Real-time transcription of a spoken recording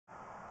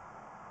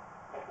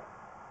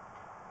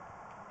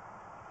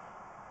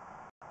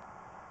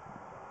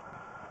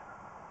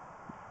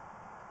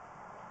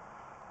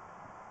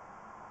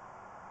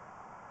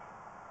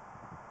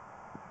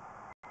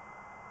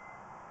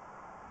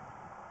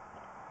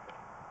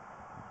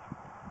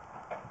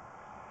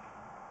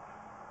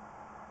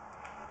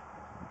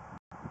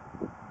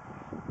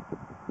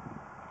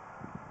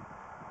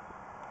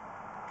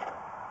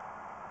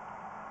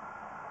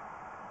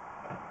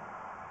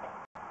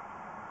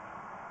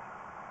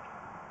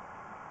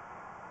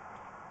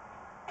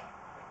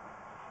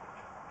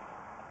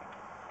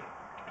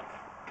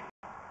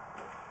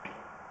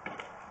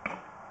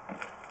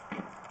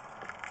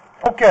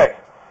Okay,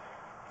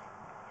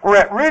 we're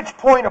at Ridge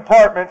Point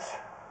Apartments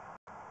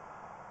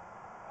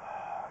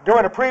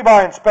doing a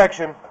pre-buy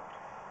inspection.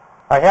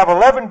 I have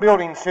 11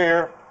 buildings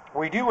here.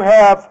 We do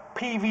have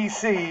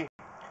PVC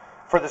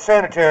for the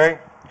sanitary.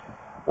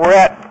 We're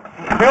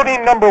at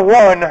building number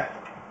 1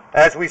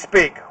 as we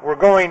speak. We're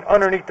going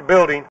underneath the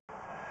building.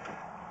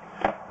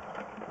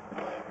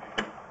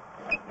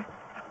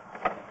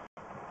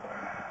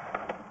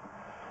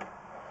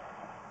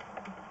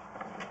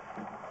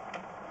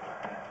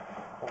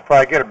 We'll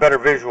probably get a better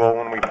visual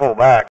when we pull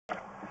back.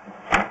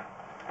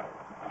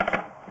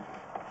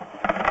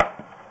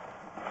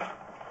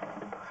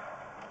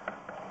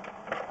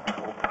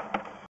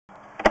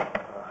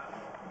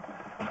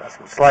 Got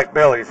some slight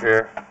bellies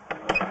here.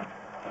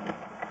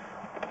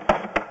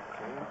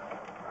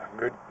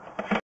 Good.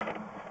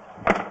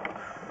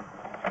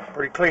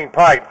 Pretty clean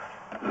pipe.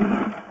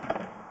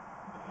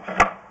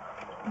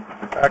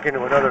 Back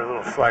into another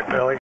little slight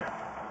belly.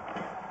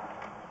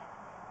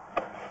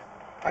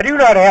 I do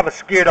not have a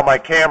skid on my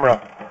camera.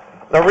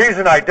 The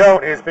reason I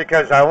don't is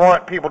because I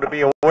want people to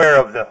be aware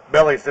of the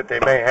bellies that they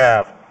may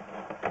have.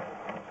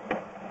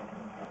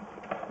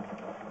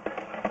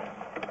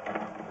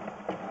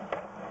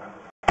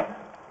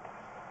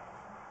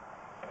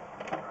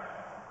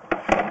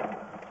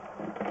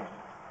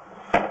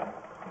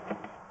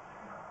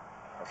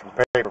 Some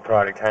paper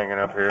product hanging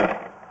up here.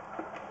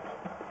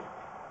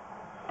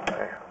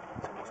 Okay,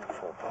 it's almost a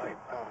full pipe.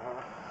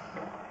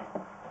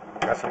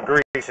 Got some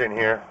grease in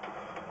here.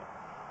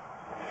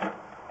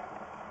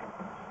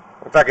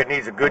 Looks like it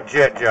needs a good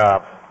jet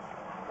job.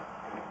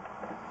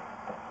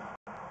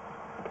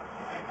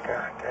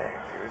 God dang,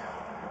 dude.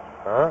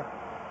 Huh?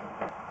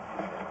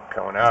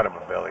 Coming out of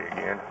my belly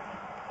again.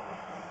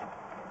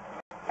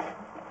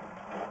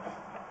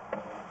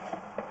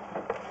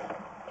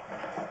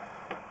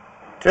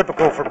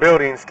 Typical for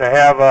buildings to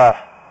have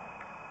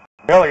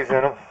bellies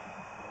in them.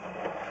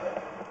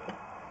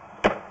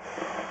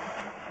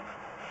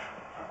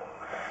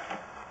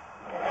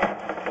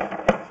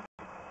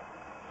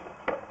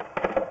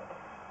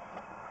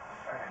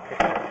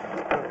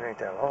 It ain't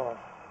that long.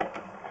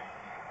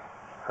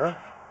 Huh?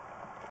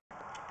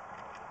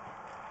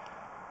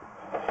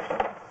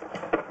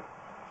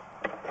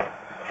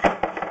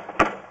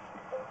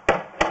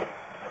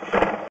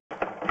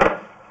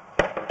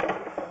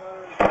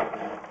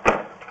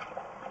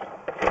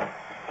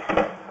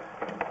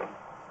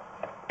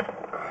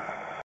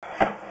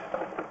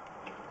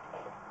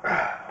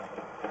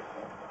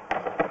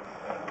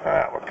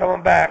 Alright, we're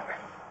coming back.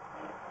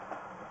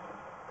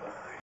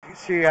 You can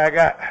see I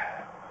got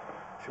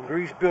some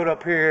grease built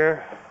up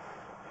here.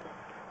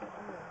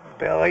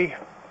 Belly.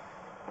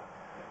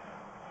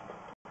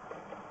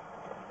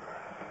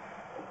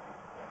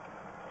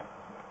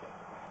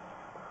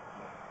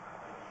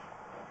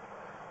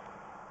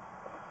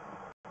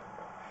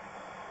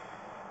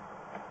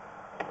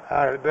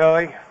 Out of the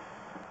belly.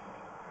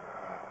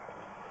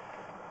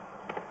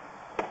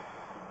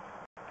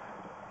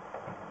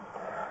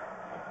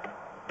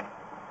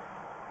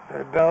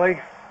 The belly.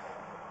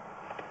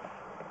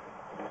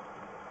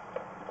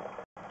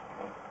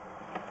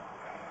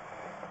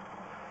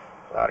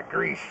 A lot of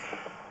grease.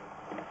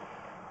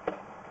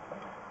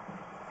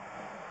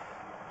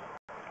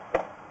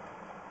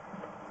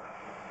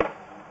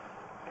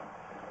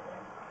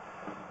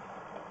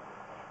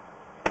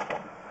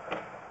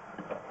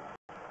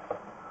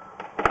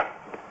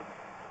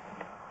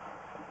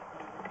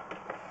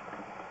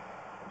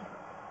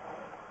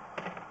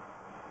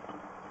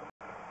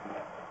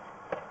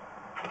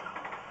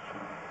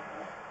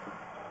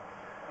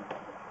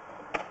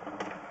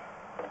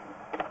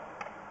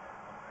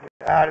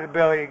 Out of the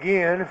belly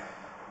again.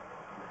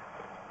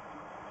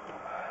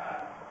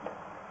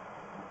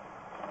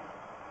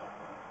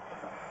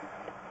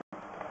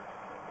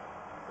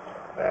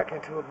 Back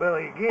into a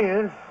belly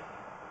again.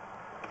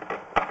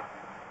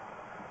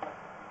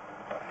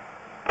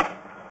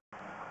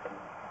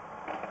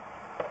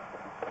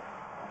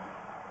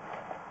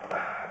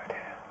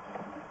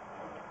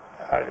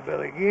 Out of the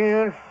belly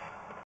again.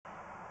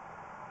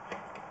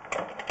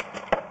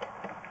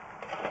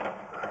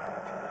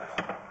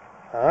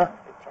 Huh?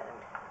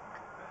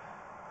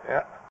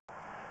 Yeah.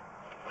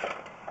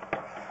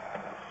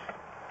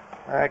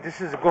 Alright, this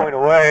is going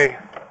away.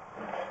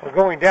 We're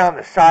going down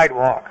the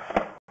sidewalk.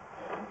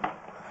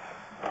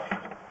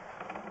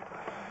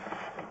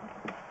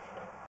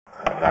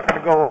 I'm not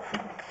going to go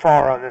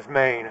far on this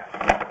main.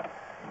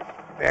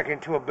 Back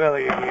into a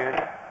belly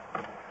again.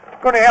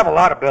 I'm going to have a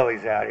lot of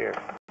bellies out here.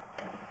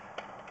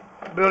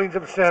 Buildings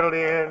have settled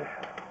in.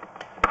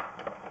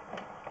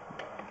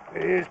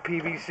 It is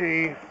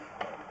PVC.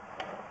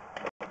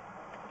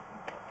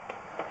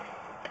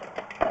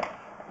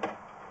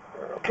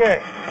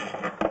 Okay,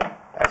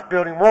 that's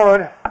building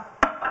 1.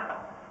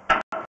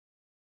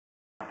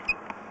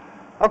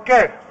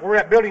 Okay, we're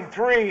at building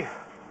 3.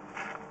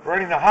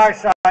 Running the high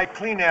side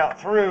clean out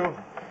through.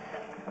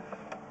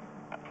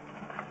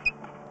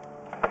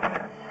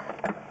 Again,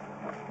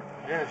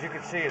 as you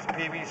can see, it's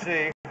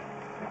PVC.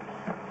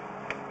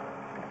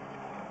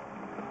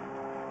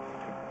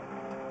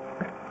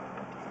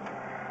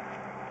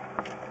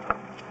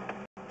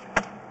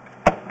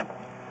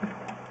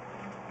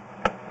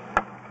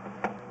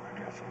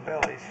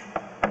 bellies.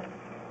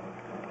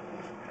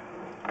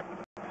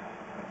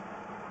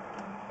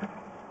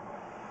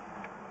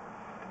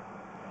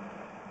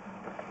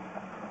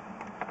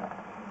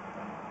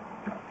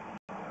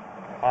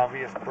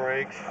 Obvious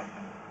breaks.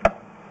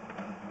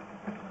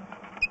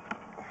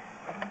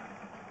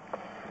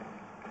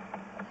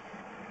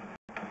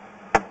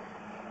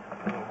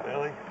 Little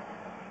belly.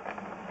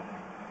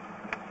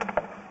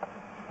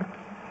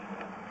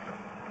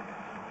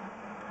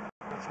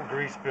 Got some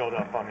grease build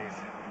up on these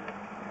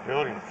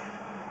buildings.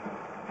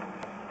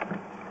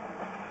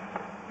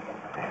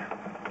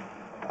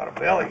 A lot of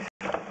bellies.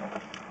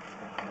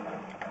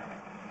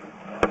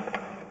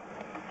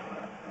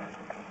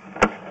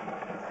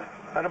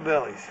 A lot of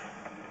bellies.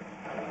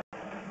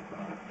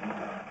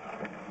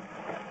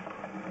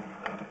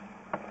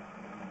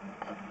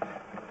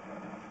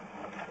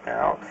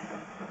 Out.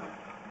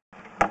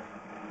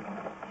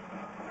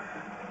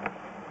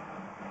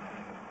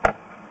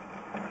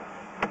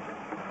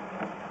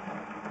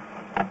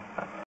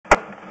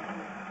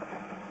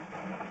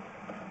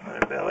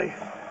 Another belly.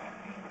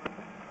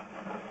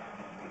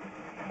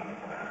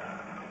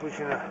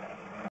 Pushing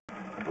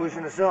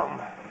to something.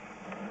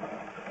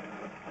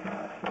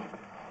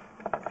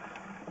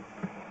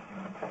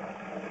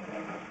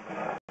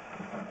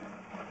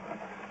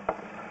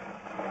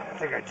 I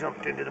think I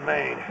jumped into the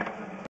main.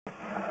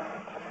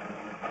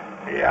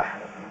 Yeah,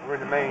 we're in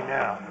the main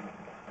now.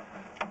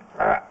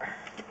 Alright.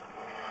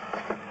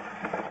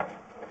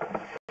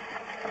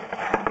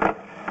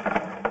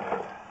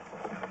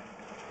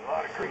 A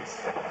lot of grease.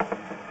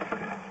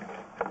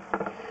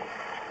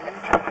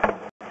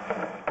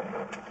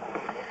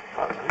 A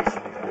lot of grease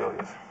in these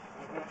buildings.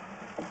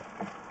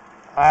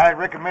 I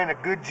recommend a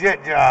good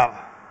jet job.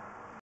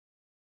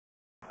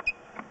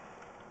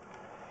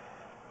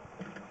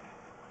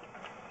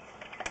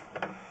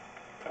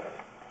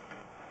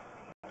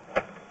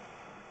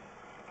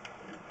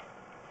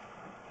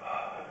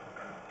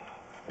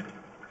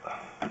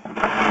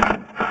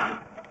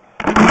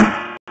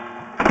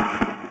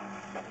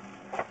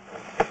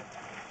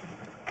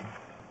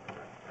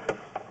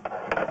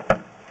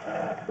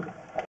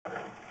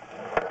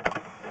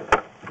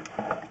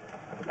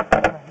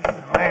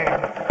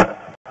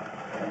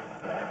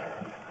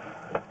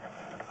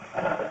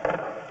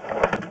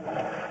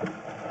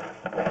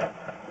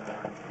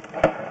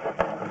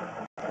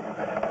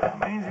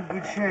 Main's in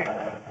good shape.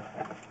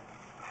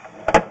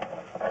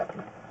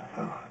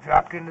 Ooh,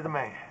 dropped into the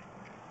main.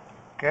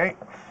 Okay.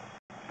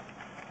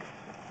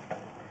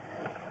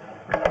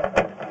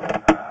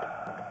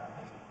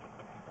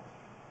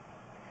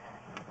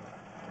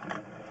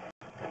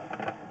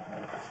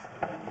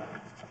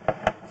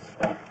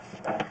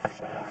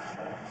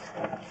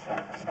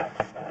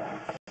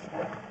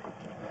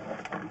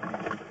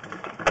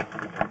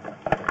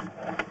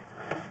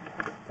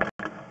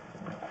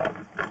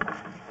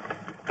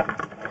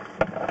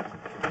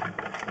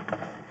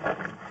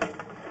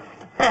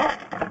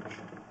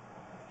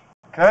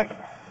 Okay.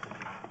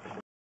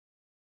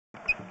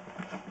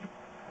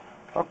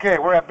 Okay,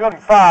 we're at building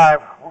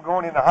 5. We're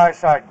going into high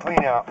side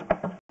clean out.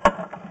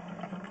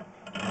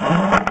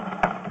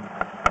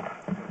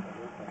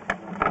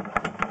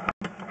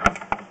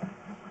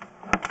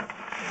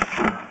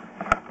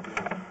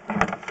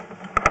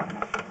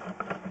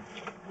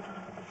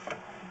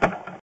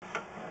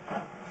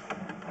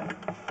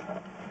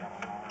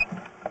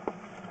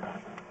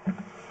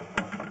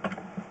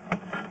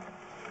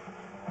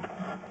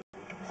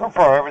 So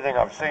far, everything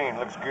I've seen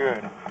looks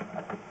good.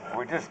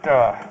 We just,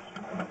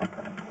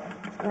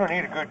 it's gonna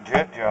need a good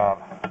jet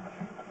job.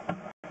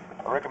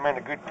 I recommend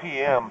a good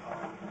PM.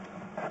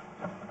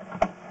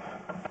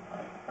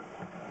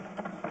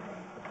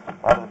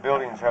 A lot of the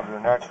buildings have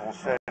their natural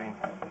settling.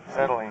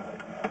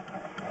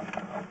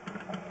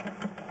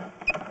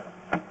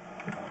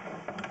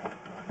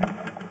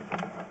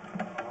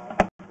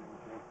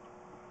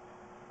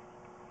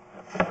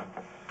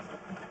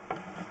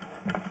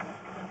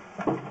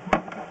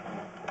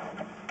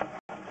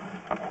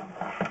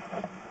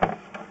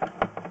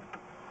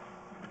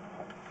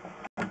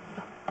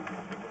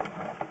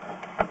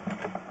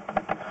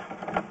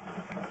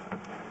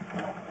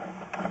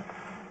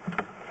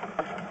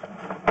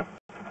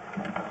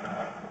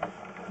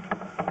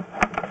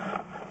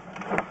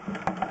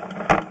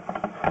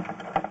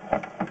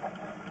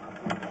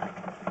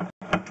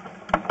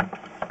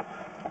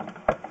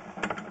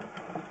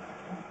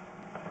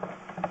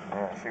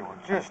 See,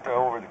 we're just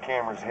over the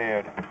camera's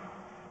head,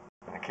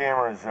 and the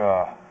camera's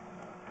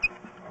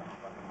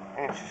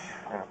inch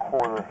and a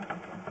quarter.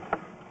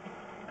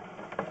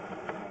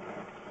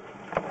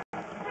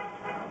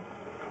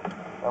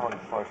 That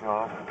one's flush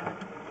on.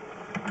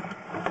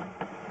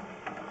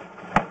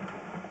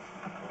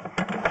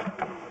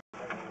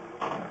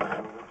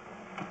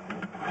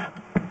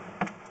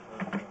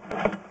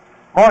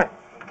 Morning.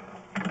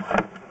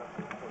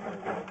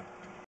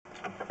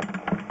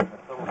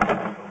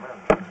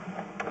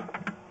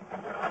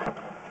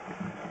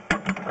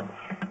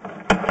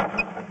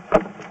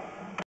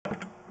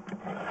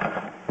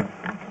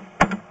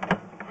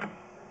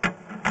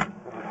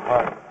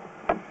 Right.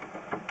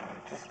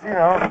 you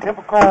know,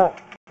 typical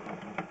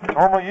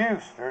normal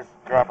use. There's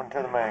dropping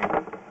to the main.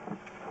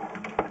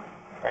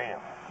 Bam.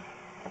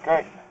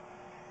 Okay.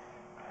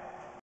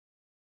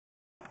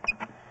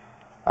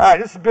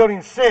 Alright, this is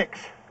building 6.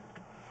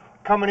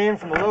 Coming in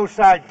from the low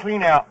side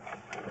clean out.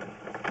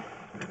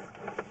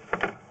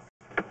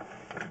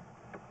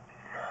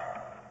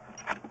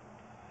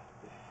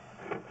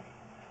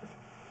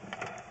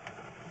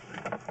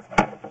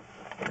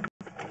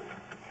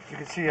 You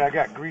can see I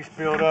got grease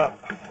built up.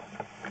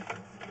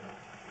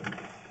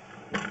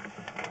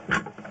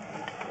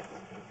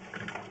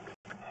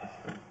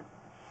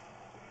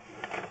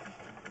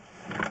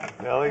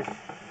 Bellies.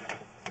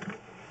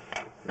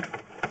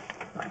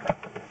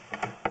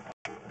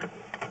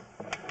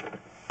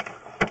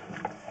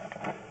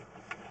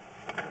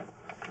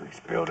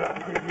 Grease built up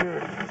pretty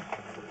good.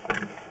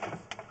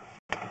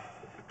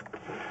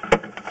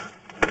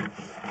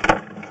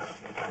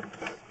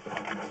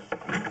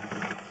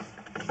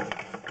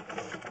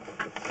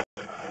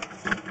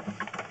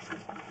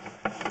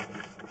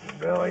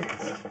 Belly.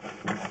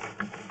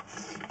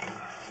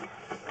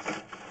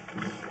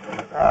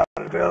 Out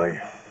of the belly.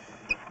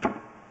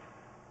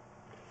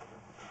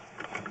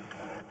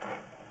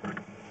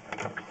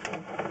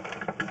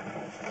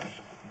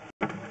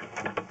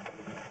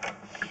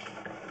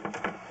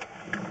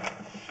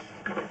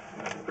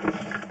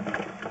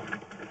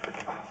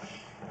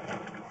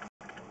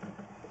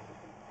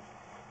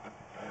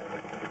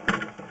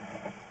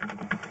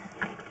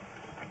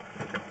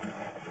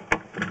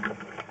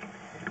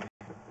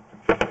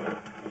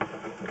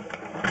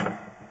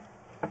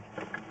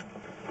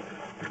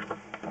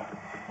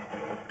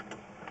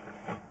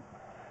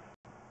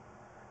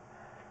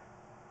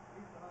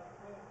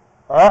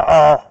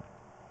 Uh-oh.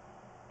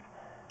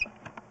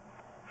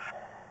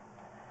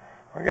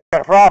 We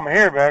got a problem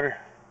here, baby.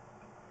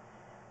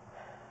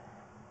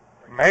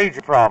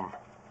 Major problem.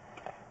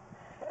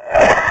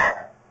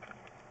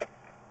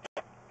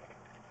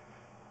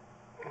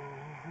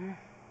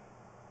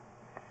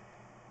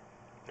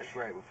 That's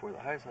right before the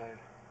high side.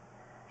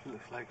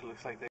 Looks like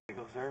that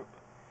goes there.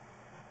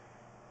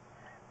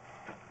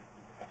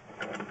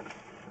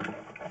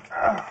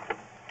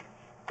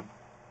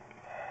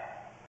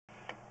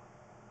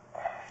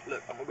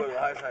 Look, I'm gonna go to the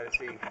high side and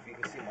see if you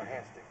can see my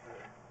hand stick there.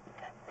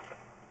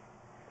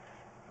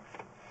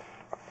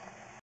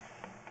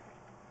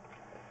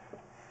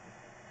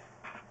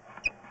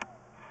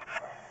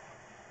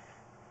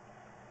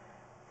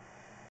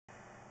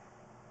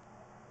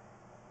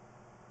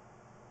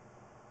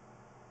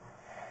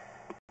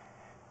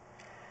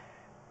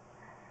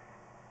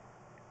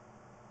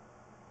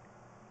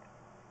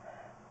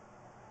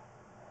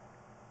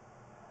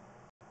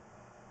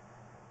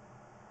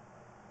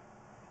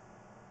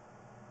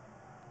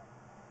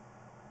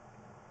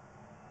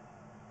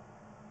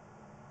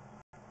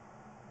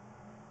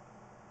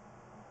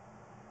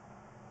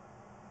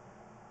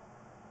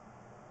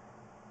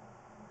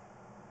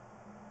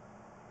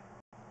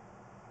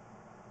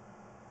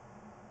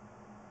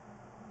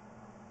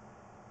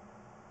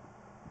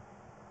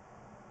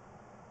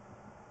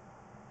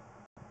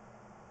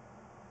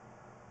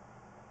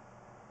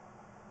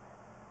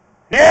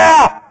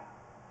 Yeah!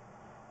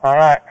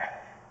 Alright.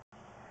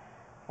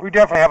 We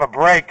definitely have a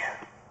break.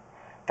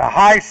 The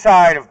high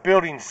side of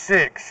building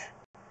 6.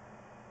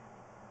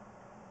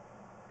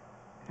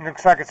 It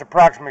looks like it's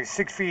approximately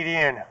 6 feet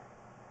in.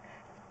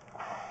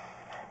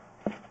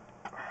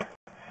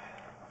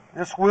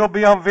 This will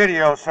be on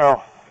video,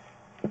 so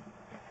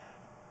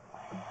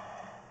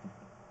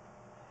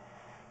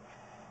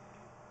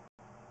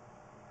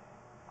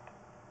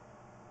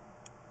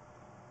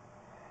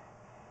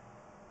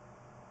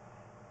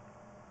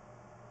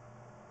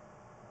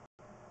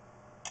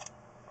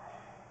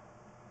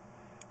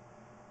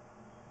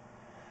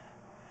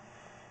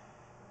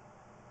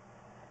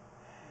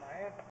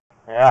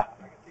yeah.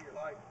 I can see your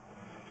light.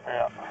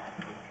 Yeah.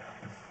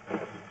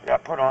 Yeah,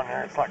 put on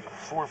there. It's like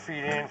 4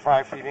 feet in,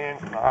 5 feet in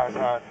from the high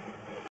side.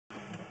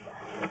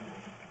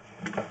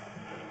 When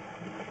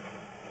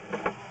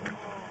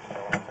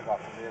I took off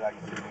the lid, I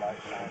can see the light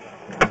shining.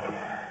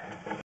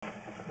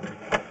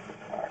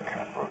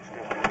 Cockroach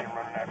definitely came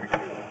running at me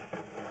too.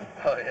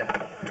 Oh yeah.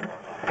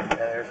 Yeah,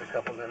 there's a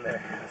couple in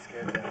there. I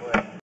scared that away.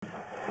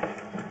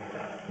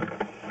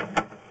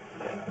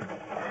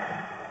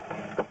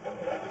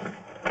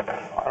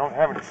 I don't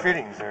have any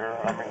fittings there.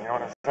 I mean, you know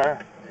what I'm saying?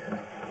 Yeah.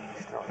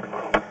 Still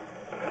broke.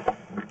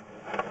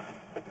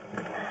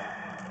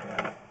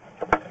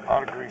 A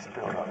lot of grease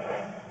built up.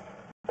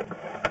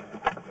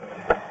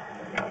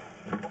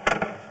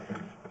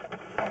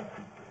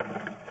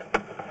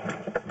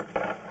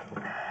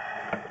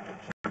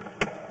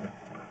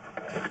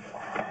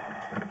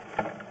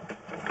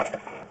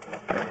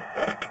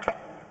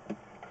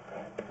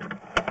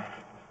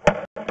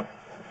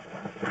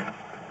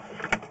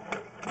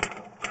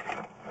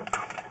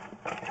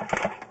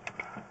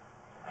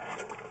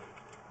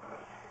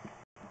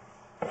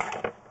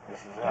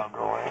 This is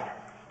outgoing.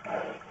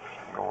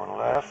 Going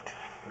left.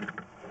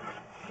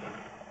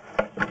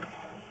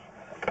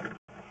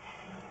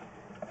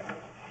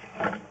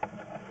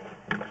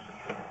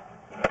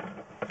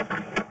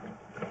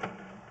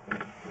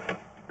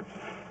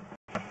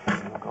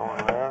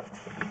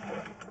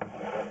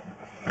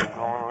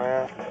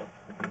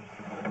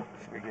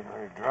 getting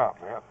ready to drop.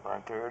 Yep,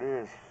 right there it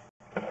is.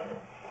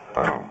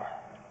 Boom.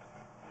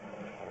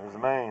 There's the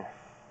main.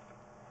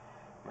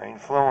 Main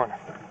flowing.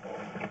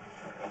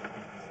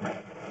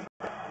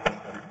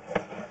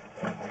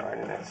 Right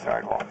in that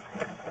sidewalk.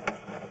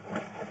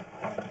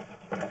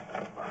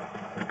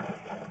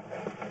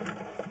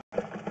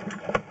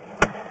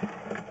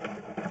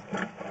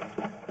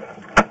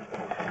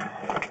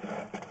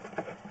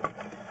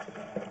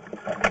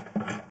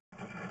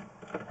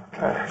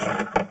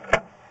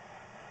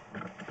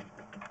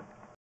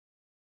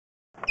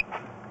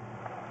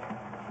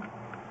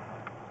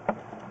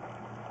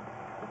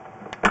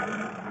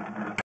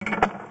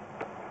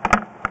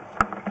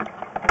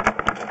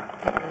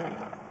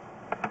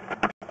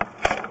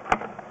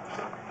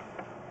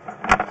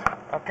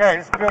 Okay,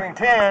 this is building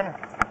 10.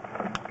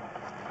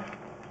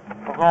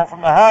 We're going from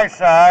the high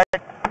side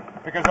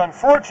because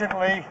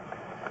unfortunately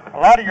a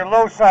lot of your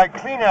low side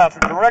cleanouts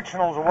are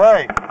directionals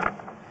away.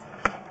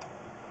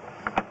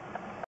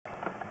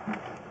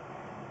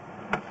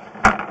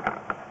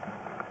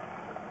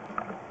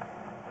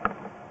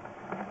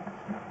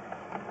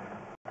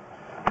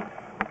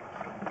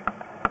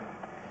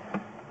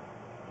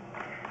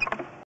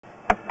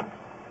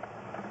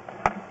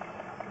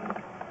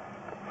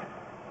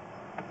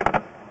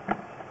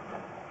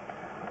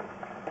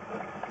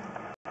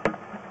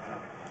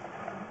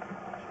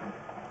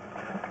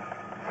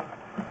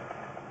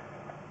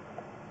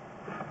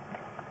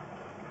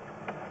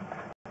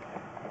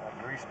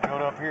 Grease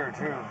built up here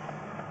too.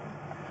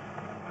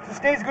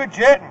 Just needs good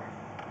jetting.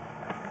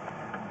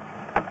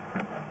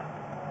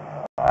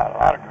 A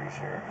lot of grease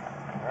here.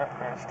 Yep,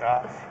 there it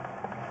stops.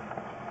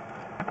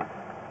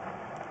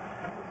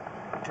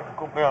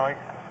 Typical belly.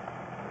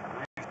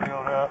 Grease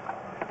built up.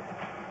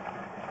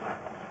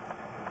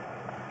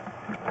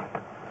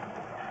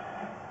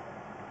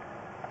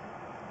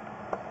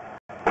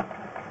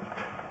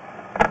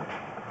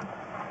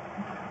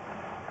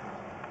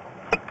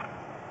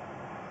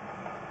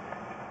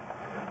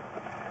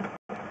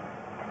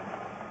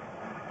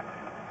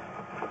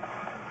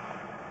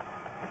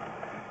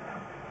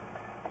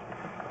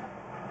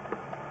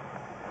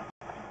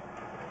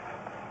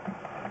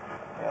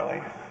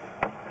 Belly.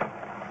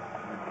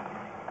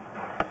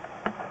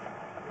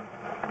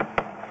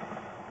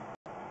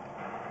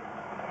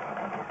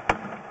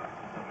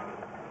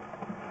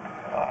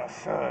 A lot of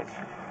suds.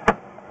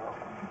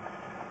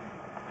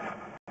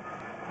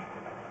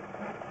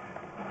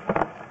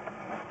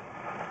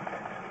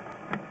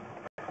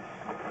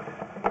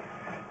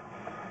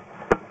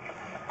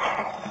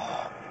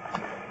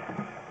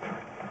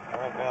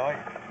 Alright, belly.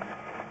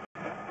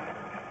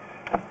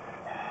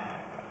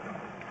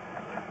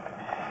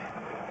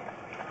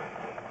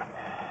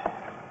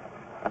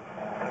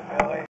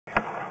 Belly.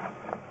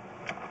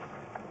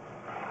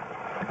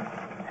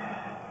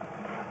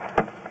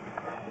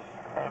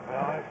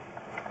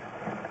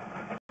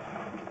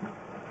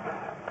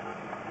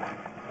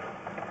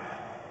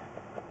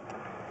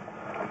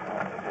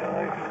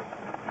 Belly.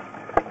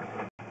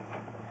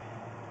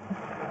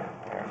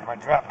 There's my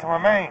drop to my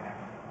main.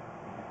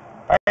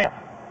 Bam.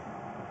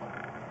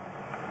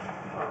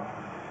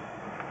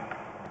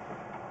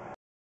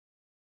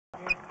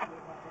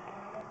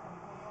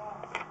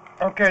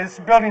 Okay, this is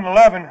building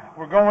 11.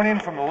 We're going in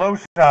from the low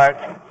side.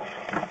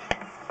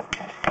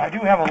 I do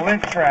have a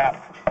lint trap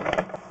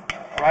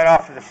right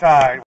off to the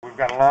side. We've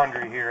got a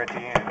laundry here at the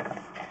end.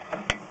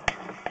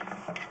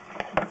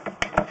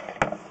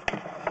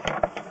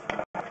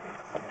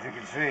 As you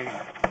can see,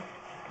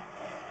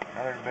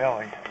 another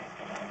belly.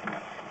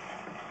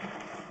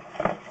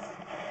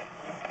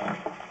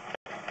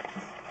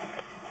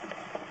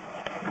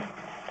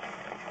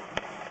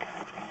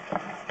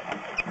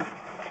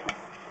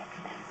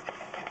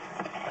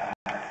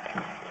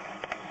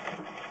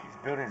 These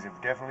buildings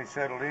have definitely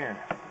settled in.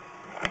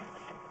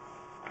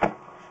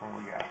 What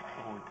we got?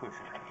 What are we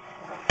pushing?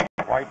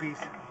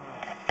 Wipies?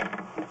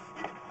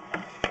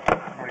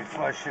 Somebody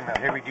flushing the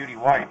heavy duty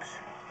wipes.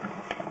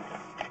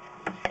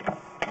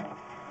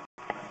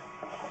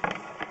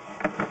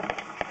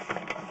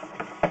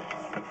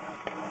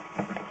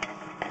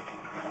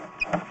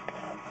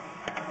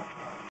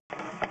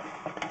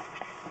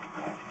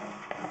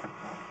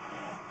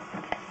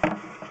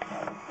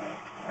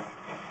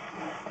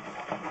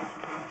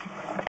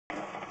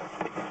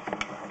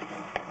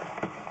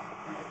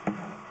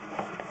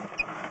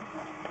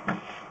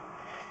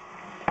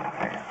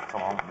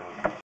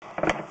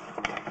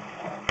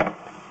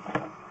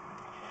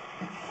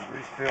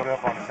 Grease filled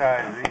up on the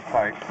sides of these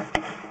pipes.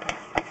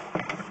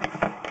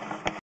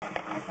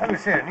 Like I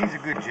said, it needs a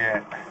good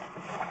jet.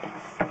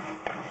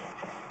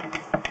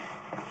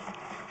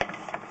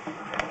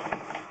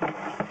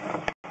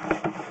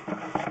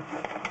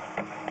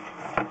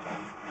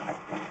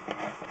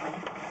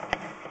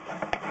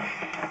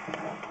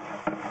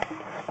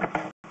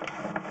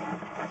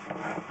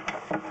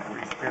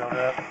 Grease filled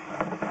up.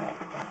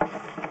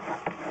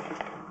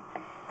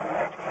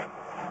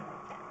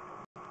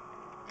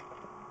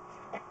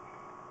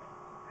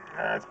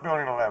 That's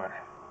building 11.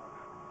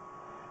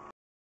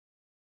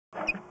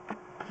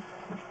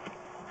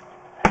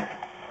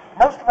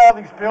 all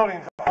these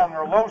buildings on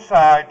their low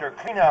side, their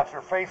cleanouts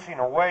are facing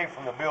away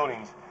from the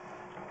buildings.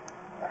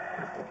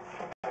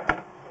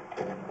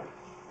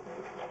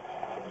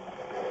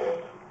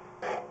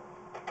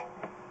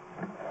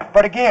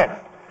 But again,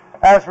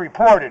 as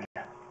reported,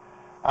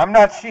 I'm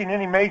not seeing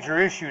any major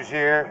issues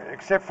here,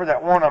 except for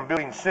that one on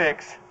building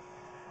 6,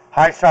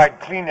 high side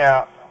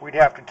cleanout. We'd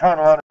have to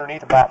tunnel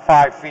underneath about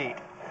 5 feet,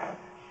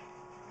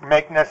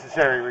 make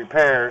necessary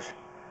repairs.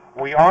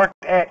 We aren't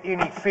at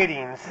any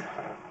fittings,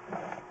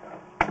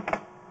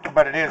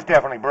 but it is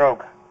definitely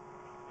broke.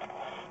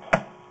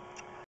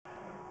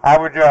 I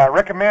would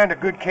recommend a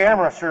good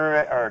camera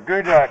survey, or a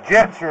good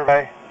jet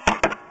survey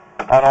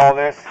on all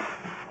this.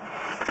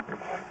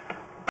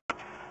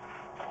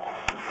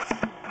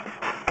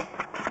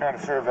 Not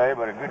a survey,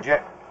 but a good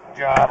jet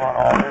job on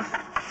all this.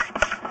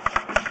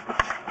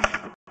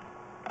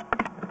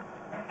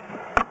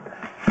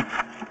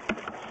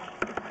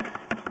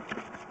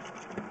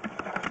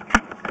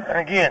 And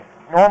again,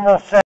 normal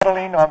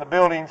settling on the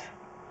buildings.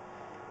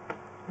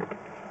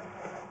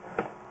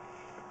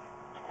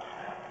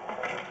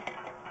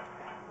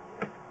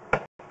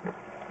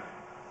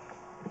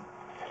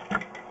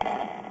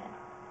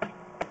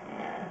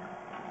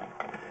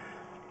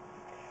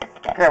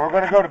 Okay, we're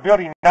going to go to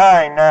building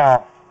 9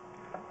 now.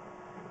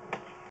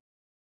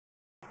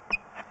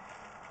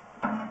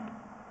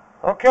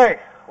 Okay,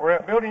 we're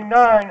at building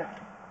 9.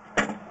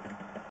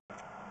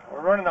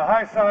 We're running the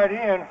high side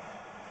in.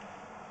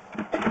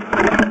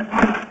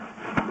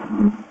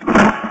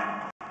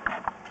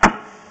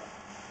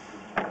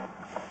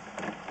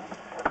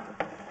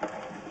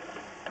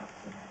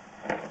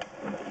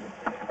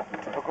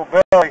 Typical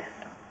belly.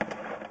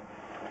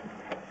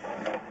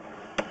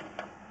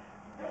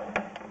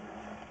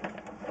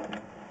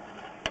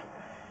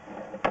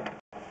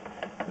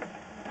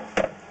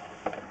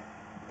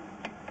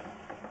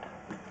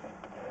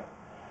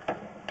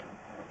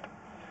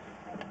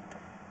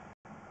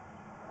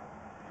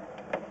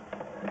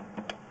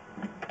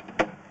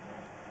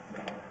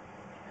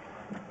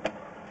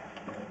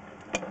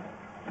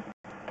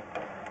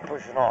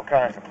 Pushing all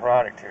kinds of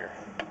product here.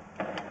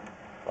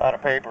 A lot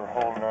of paper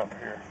holding up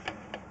here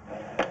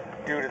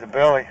due to the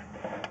belly.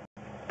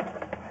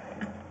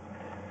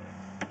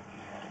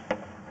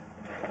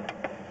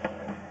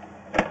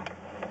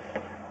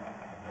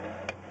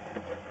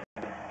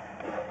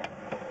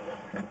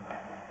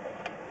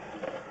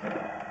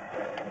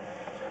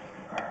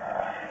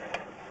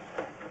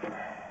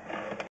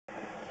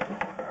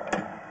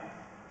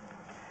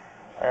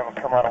 I haven't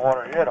come out of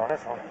water yet on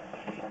this one.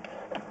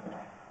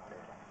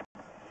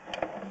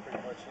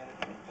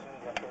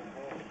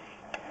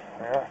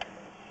 Yeah.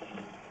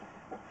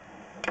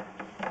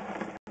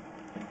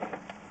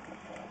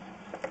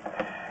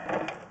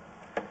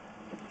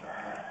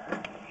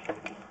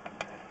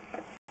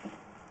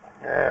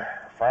 Yeah,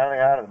 finally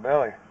out of the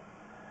belly.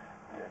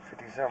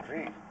 50-some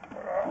feet.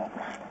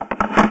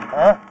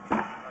 Huh?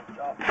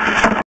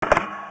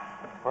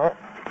 What?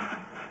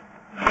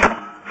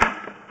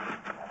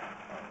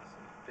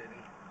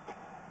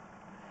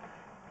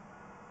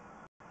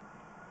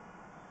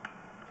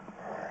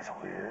 That's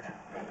weird.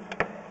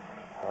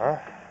 Huh?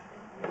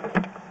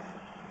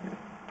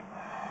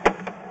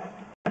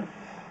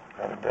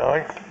 Another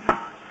belly.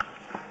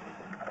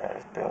 Yeah,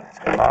 this building's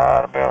got a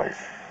lot of bellies.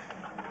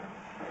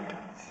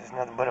 This is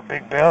nothing but a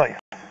big belly.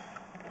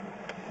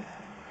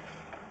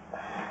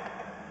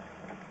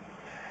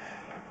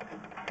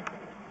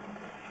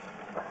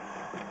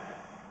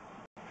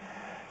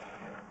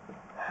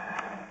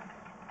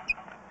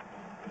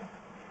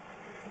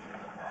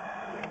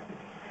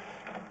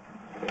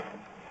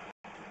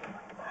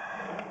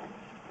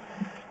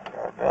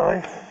 Another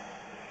belly.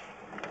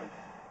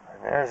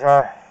 And there's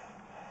our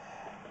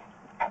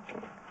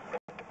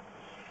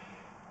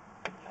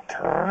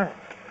turn.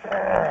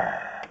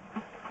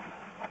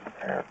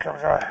 There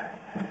comes our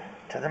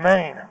to the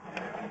main.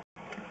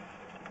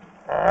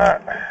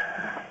 Alright.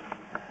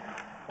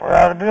 We're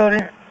out of the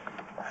building.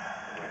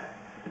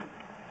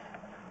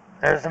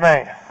 There's the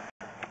main.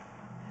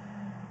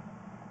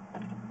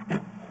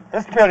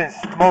 This building's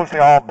mostly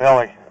all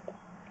belly.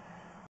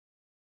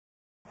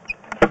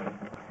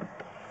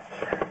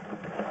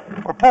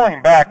 We're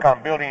pulling back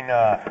on building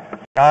 9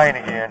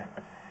 again.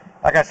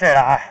 Like I said,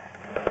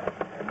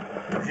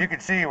 as you can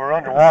see, we're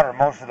underwater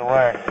most of the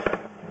way.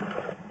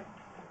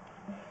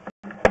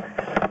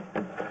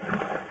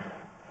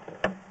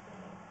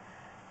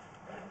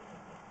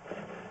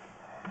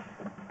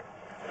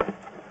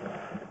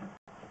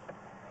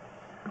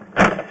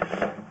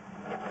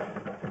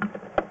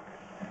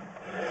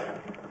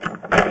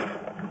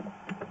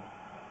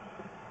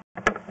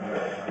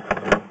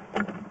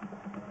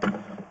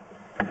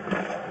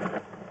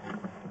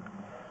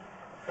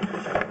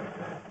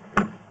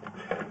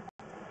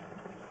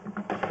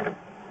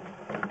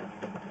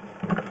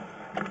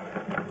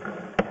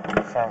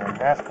 Sounds like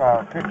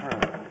NASCAR pit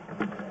room.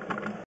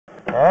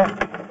 Huh?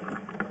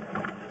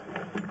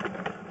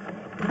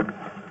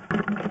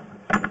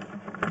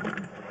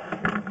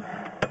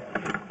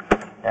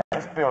 Yeah,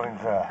 this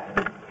building's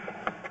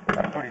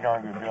got a pretty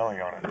darn good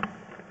belly on it.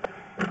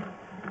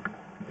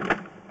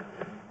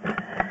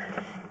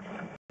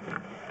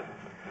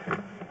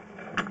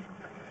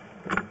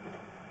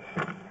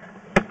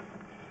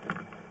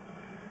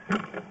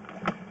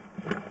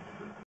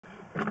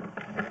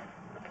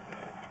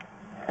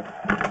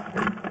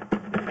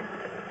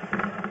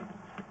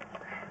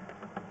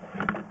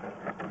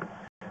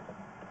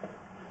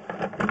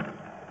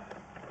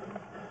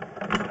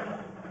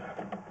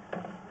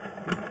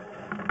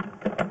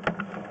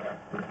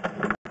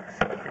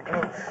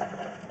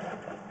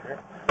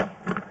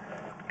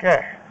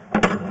 Okay.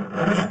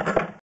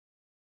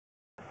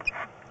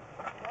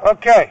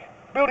 Okay,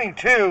 building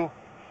 2,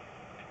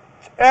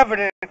 it's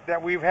evident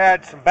that we've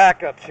had some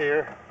backups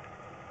here.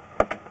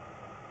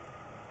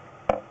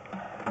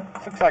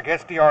 This looks like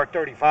SDR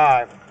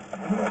 35.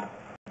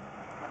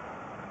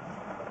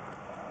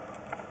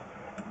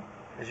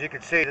 As you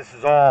can see, this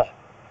is all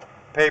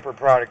paper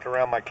product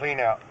around my clean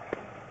out.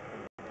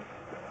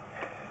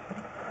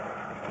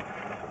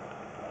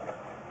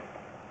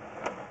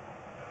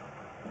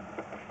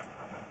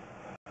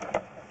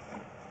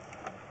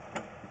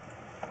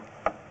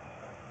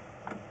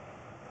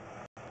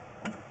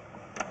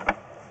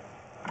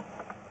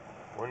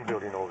 One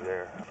building over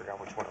there, I forgot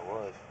which one it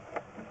was.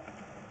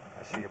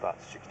 I see about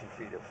 60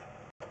 feet of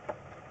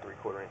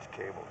 3/4 inch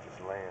cable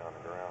just laying on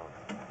the ground.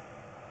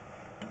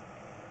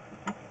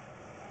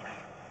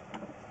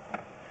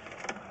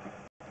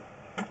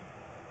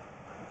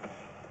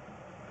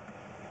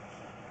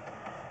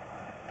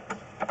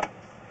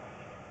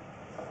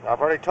 I've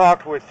already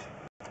talked with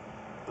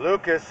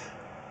Lucas.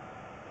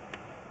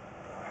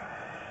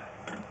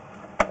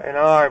 You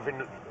know, I've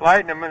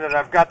enlightened him that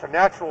I've got the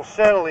natural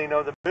settling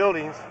of the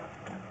buildings,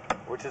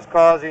 which is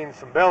causing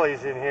some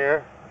bellies in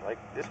here, like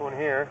this one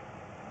here.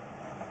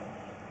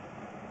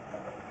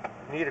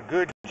 Need a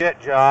good jet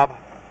job.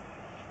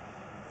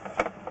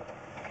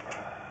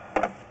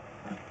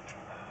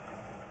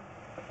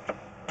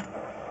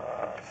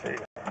 Let's see,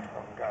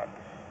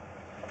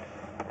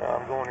 now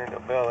I'm going into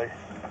belly.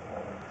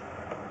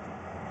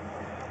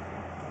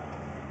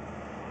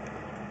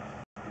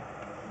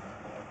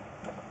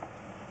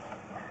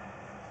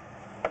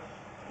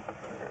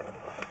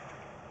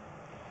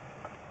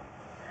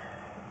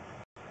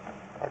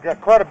 I've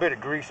got quite a bit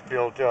of grease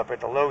built up at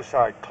the low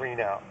side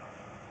clean out.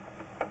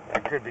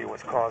 That could be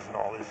what's causing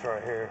all this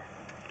right here.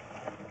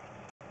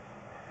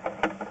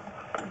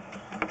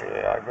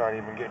 Yeah, I'm not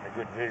even getting a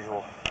good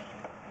visual.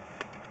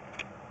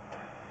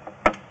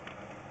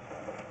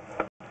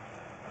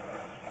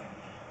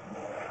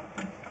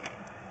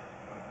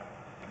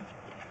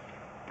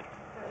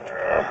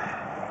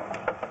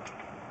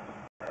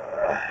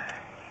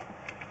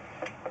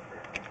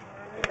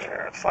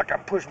 Yeah, it's like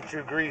I'm pushing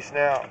through grease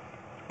now.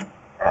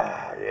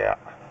 Yeah.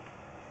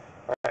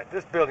 Alright,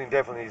 this building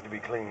definitely needs to be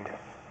cleaned.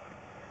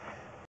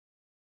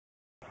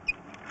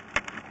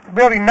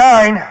 Building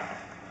 9.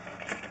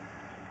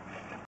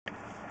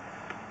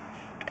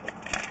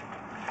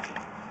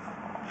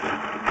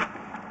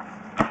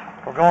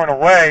 We're going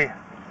away.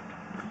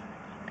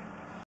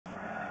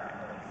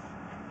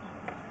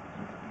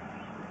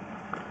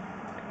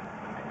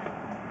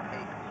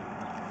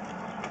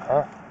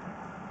 Huh?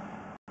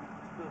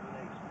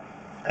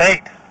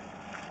 8.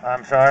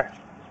 I'm sorry.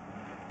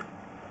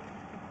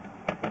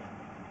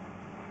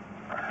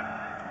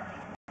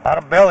 A lot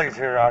of bellies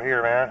here out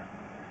here, man.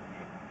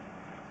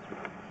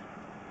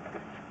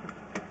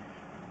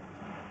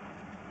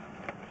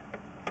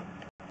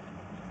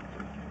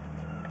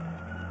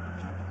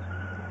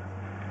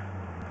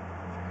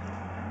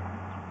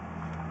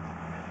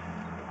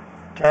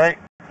 Okay.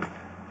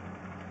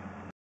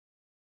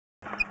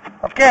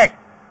 Okay.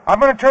 I'm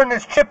going to turn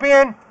this chip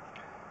in.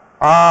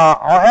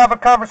 I'll have a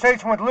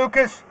conversation with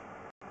Lucas.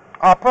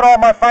 I'll put all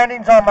my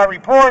findings on my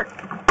report,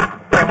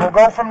 and we'll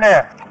go from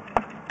there.